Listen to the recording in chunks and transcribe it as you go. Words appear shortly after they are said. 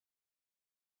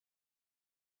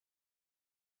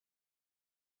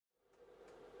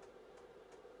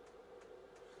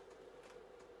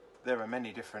There are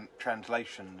many different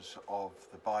translations of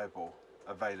the Bible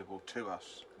available to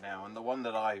us now, and the one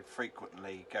that I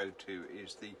frequently go to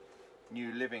is the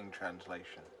New Living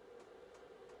Translation.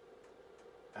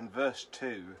 And verse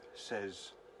 2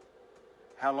 says,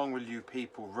 "How long will you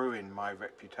people ruin my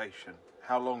reputation?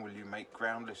 How long will you make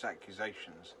groundless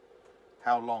accusations?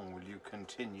 How long will you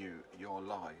continue your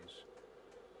lies?"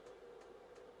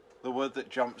 The word that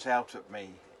jumps out at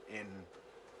me in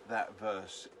that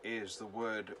verse is the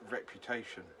word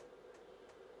reputation.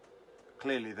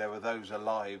 Clearly there were those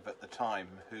alive at the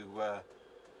time who were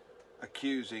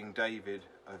accusing David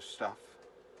of stuff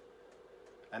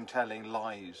and telling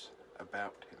lies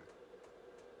about him.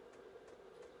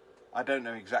 I don't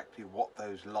know exactly what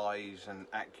those lies and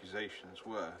accusations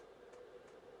were,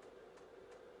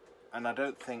 and I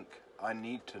don't think I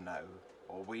need to know,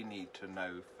 or we need to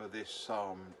know, for this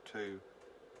psalm to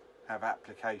have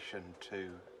application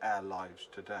to our lives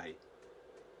today.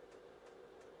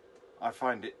 I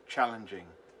find it challenging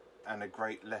and a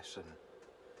great lesson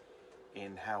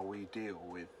in how we deal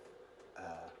with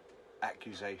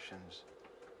accusations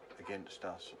against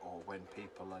us, or when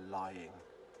people are lying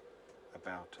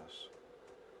about us.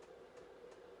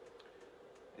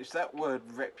 It's that word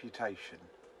reputation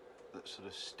that sort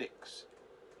of sticks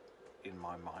in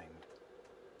my mind.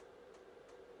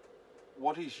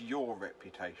 What is your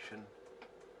reputation?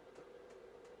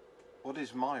 What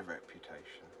is my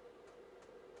reputation?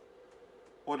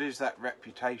 What is that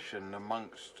reputation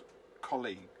amongst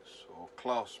colleagues or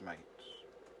classmates,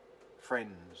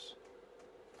 friends,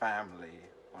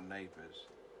 family or neighbours?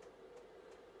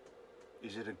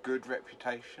 Is it a good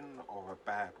reputation or a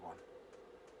bad one?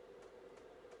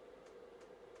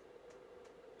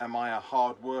 Am I a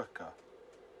hard worker,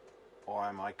 or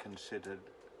am I considered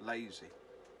lazy?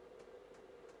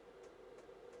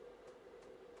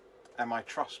 Am I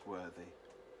trustworthy,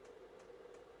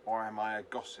 or am I a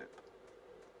gossip?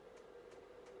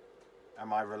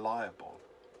 Am I reliable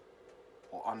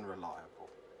or unreliable?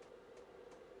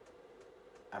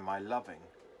 Am I loving?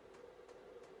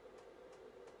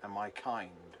 Am I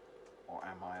kind, or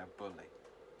am I a bully?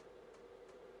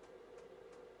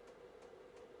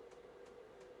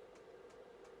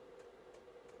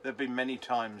 There have been many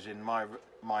times in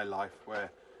my life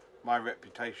where my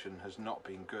reputation has not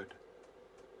been good.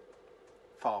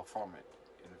 Far from it,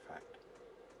 in fact.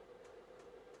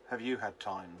 Have you had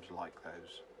times like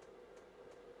those?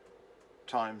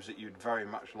 Times that you'd very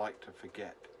much like to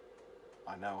forget?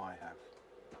 I know I have.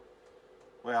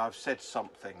 Where I've said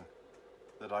something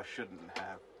that I shouldn't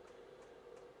have.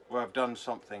 Where I've done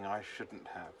something I shouldn't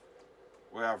have.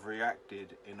 Where I've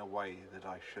reacted in a way that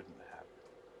I shouldn't have.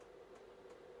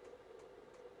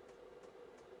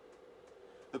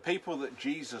 The people that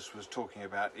Jesus was talking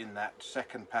about in that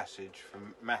second passage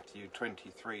from Matthew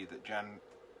 23 that Jan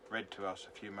read to us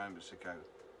a few moments ago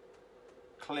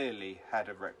clearly had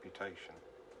a reputation.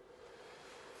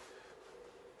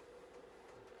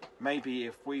 Maybe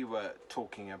if we were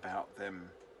talking about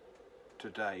them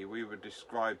today, we would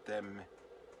describe them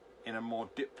in a more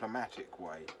diplomatic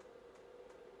way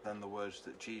than the words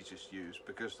that Jesus used,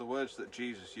 because the words that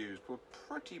Jesus used were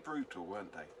pretty brutal,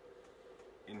 weren't they?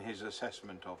 In his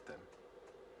assessment of them,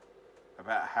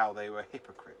 about how they were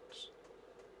hypocrites,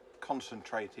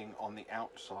 concentrating on the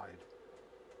outside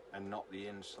and not the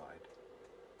inside.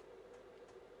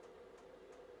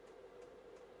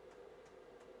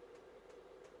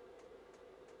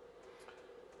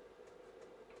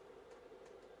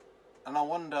 And I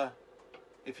wonder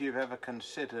if you've ever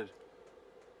considered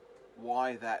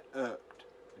why that irked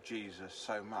Jesus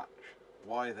so much,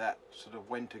 why that sort of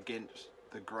went against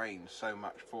the grain so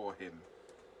much for him,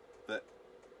 that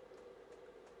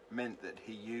meant that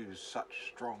he used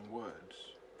such strong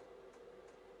words.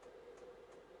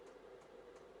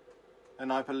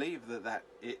 And I believe that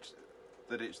it's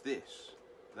this,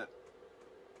 that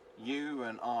you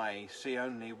and I see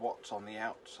only what's on the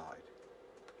outside.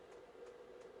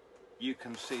 You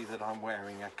can see that I'm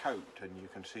wearing a coat, and you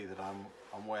can see that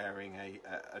I'm wearing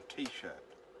a t-shirt.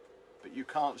 But you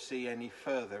can't see any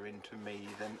further into me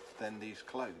than these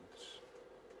clothes.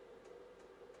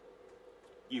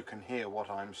 You can hear what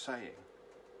I'm saying,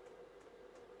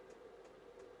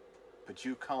 but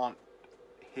you can't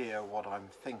hear what I'm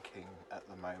thinking at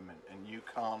the moment, and you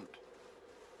can't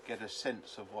get a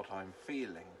sense of what I'm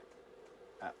feeling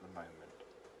at the moment.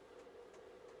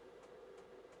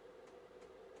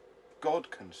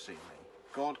 God can see me.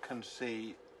 God can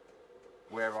see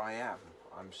where I am.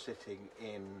 I'm sitting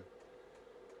in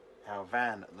our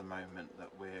van at the moment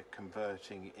that we're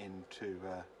converting into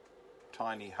a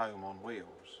tiny home on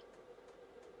wheels.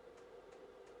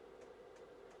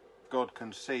 God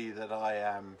can see that I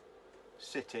am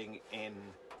sitting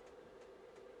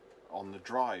on the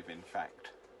drive, in fact,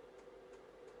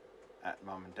 at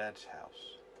Mum and Dad's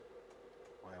house,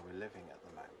 where we're living at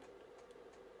the moment.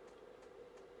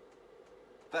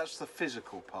 That's the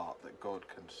physical part that God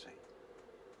can see.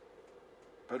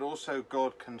 But also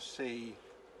God can see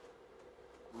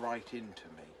right into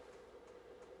me.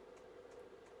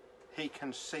 He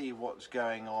can see what's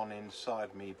going on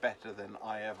inside me better than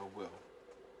I ever will.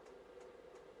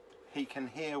 He can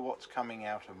hear what's coming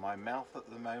out of my mouth at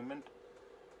the moment,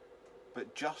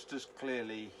 but just as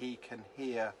clearly he can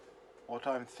hear what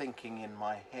I'm thinking in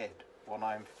my head, what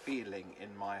I'm feeling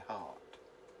in my heart.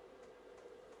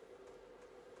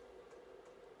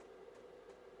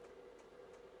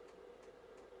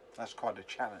 That's quite a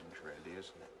challenge, really,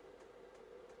 isn't it?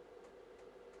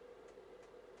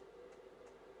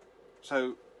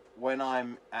 So when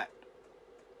I'm at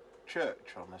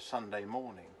church on a Sunday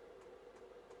morning,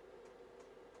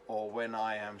 or when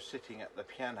I am sitting at the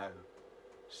piano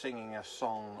singing a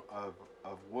song of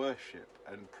worship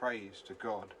and praise to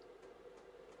God,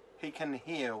 he can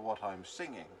hear what I'm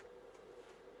singing,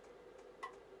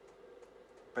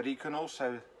 but he can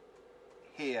also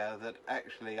hear that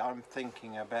actually I'm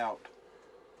thinking about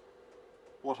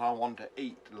what I want to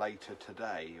eat later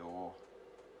today, or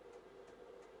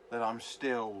that I'm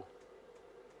still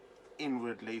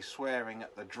inwardly swearing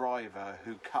at the driver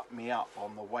who cut me up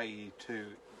on the way to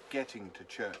getting to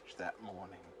church that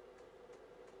morning.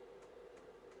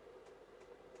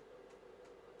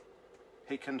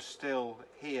 He can still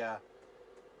hear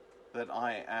that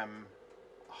I am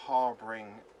harbouring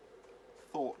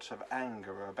thoughts of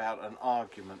anger about an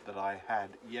argument that I had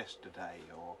yesterday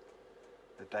or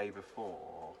the day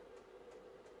before.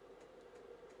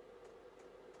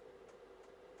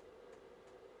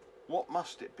 What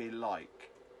must it be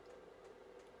like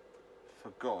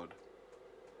for God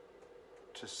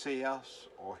to see us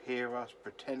or hear us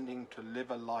pretending to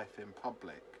live a life in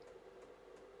public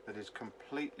that is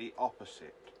completely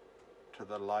opposite to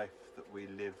the life that we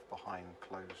live behind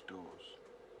closed doors?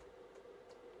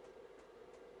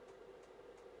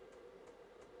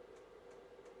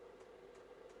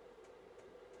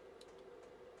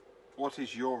 What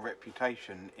is your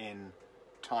reputation in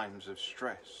times of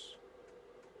stress?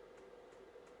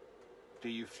 Do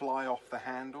you fly off the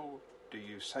handle? Do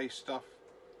you say stuff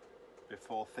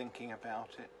before thinking about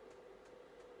it?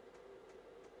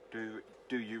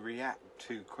 Do you react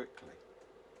too quickly?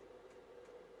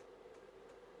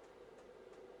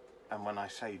 And when I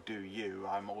say do you,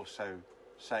 I'm also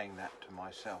saying that to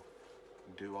myself.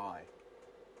 Do I?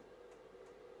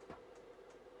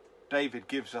 David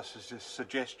gives us a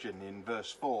suggestion in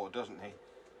verse 4, doesn't he,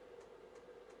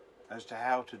 as to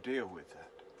how to deal with that.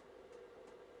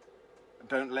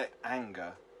 Don't let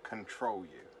anger control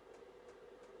you.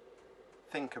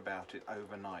 Think about it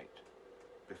overnight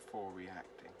before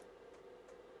reacting.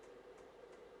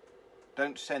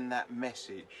 Don't send that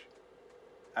message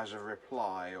as a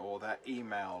reply, or that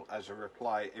email as a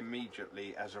reply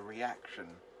immediately as a reaction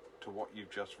to what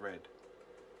you've just read.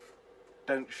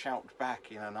 Don't shout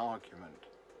back in an argument.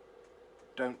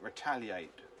 Don't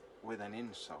retaliate with an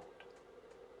insult.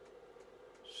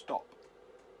 Stop.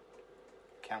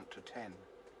 Count to 10.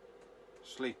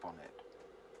 Sleep on it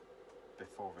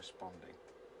before responding.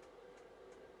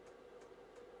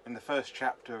 In the first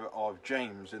chapter of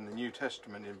James in the New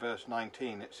Testament, in verse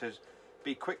 19, it says,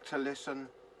 "Be quick to listen,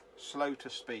 slow to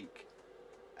speak,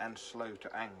 and slow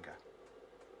to anger."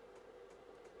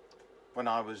 When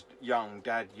I was young,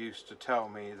 Dad used to tell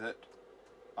me that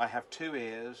I have 2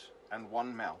 ears and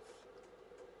 1 mouth,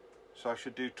 so I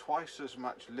should do twice as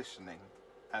much listening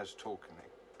as talking.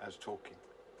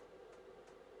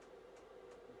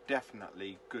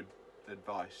 Definitely good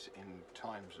advice in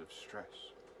times of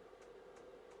stress.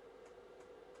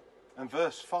 And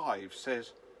verse 5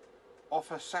 says,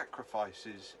 "Offer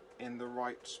sacrifices in the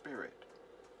right spirit."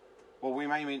 Well, we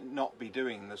may not be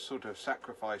doing the sort of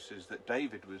sacrifices that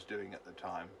David was doing at the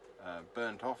time,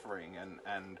 burnt offering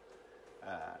and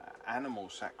animal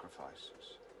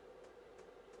sacrifices.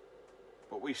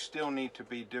 But we still need to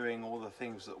be doing all the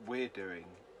things that we're doing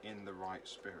in the right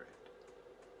spirit.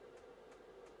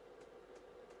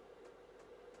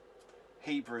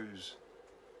 Hebrews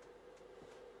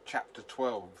chapter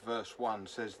 12 verse 1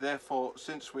 says, "Therefore,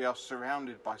 since we are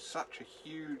surrounded by such a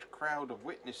huge crowd of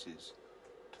witnesses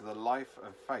to the life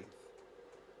of faith,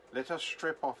 let us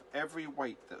strip off every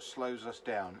weight that slows us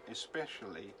down,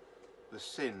 especially the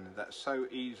sin that so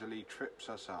easily trips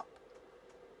us up,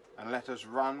 and let us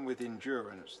run with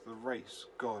endurance the race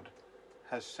God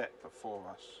has set before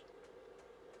us."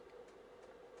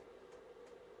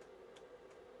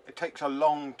 It takes a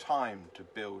long time to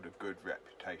build a good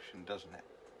reputation, doesn't it?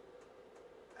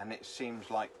 And it seems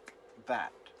like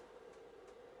that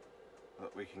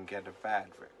we can get a bad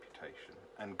reputation.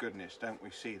 And goodness, don't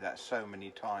we see that so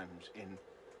many times in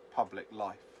public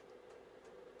life,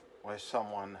 where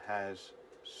someone has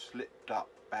slipped up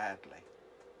badly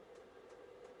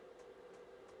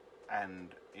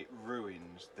and it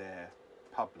ruins their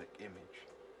public image.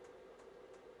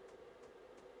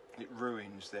 It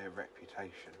ruins their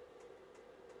reputation.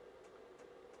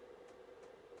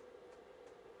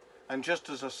 And just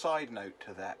as a side note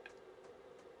to that,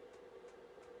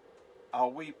 are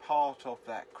we part of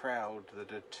that crowd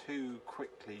that are too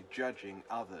quickly judging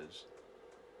others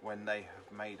when they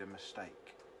have made a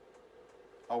mistake?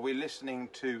 Are we listening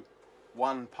to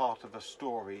one part of a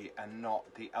story and not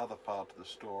the other part of the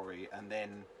story, and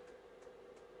then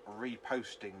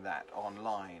reposting that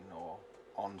online or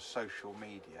on social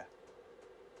media,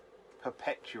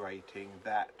 perpetuating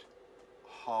that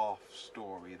half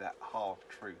story, that half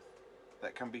truth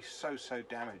that can be so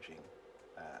damaging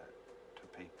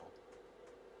to people?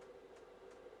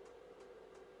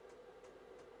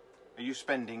 Are you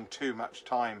spending too much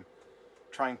time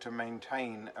trying to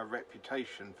maintain a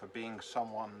reputation for being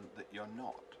someone that you're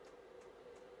not?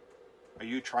 Are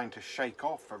you trying to shake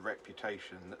off a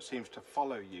reputation that seems to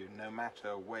follow you no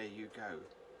matter where you go?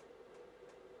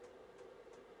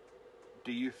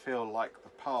 Do you feel like the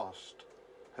past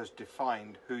has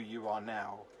defined who you are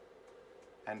now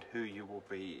and who you will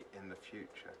be in the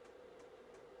future?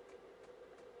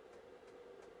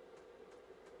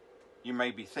 You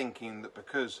may be thinking that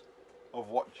because of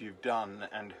what you've done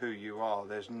and who you are,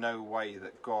 there's no way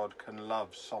that God can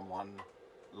love someone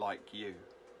like you.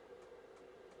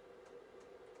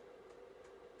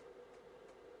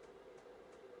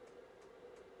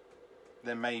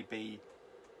 There may be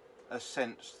a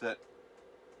sense that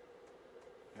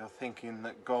you're thinking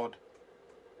that God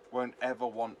won't ever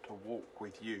want to walk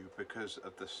with you because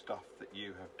of the stuff that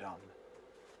you have done.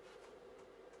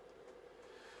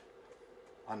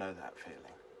 I know that feeling.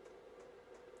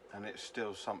 And it's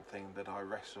still something that I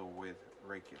wrestle with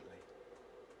regularly.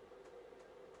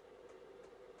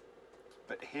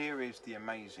 But here is the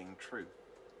amazing truth.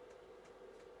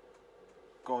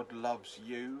 God loves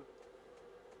you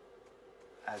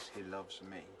as he loves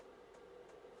me.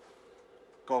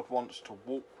 God wants to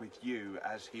walk with you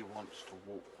as he wants to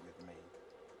walk with me.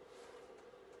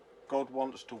 God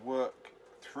wants to work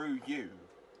through you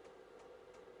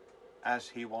as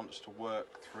he wants to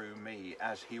work through me,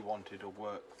 as he wanted to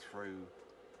work through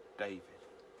David.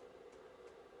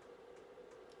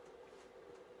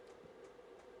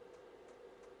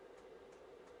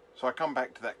 So I come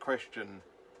back to that question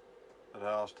that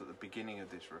I asked at the beginning of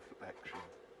this reflection.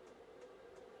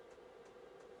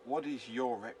 What is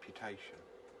your reputation?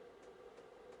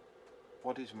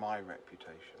 What is my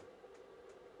reputation?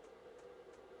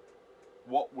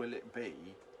 What will it be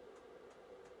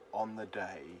on the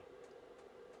day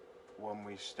when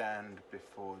we stand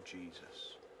before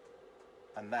Jesus?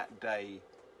 And that day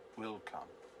will come.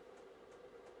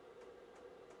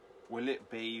 Will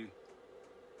it be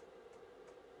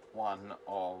one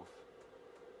of,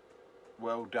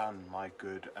 "Well done, my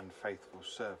good and faithful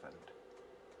servant,"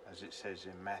 as it says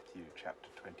in Matthew chapter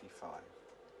 25?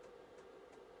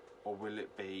 Or will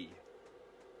it be,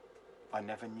 "I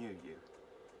never knew you,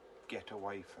 get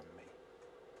away from me,"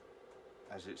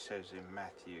 as it says in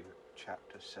Matthew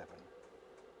chapter 7?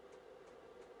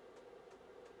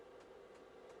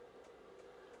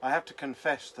 I have to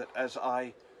confess that as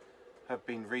I have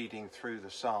been reading through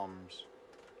the Psalms,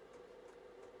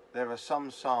 there are some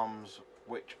Psalms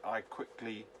which I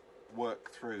quickly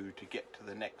work through to get to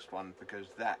the next one, because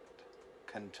that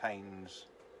contains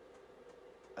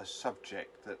a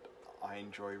subject that I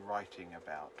enjoy writing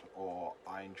about or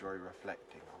I enjoy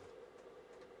reflecting on.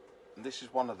 And this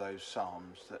is one of those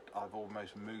Psalms that I've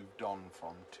almost moved on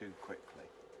from too quickly.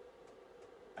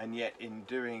 And yet in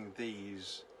doing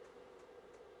these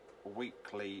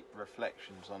weekly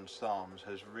reflections on Psalms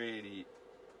has really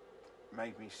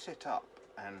made me sit up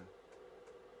and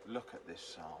look at this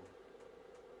Psalm.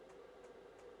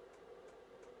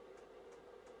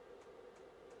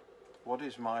 What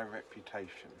is my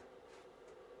reputation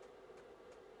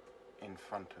in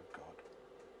front of God?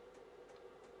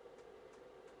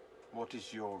 What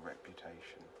is your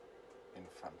reputation in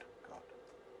front of God?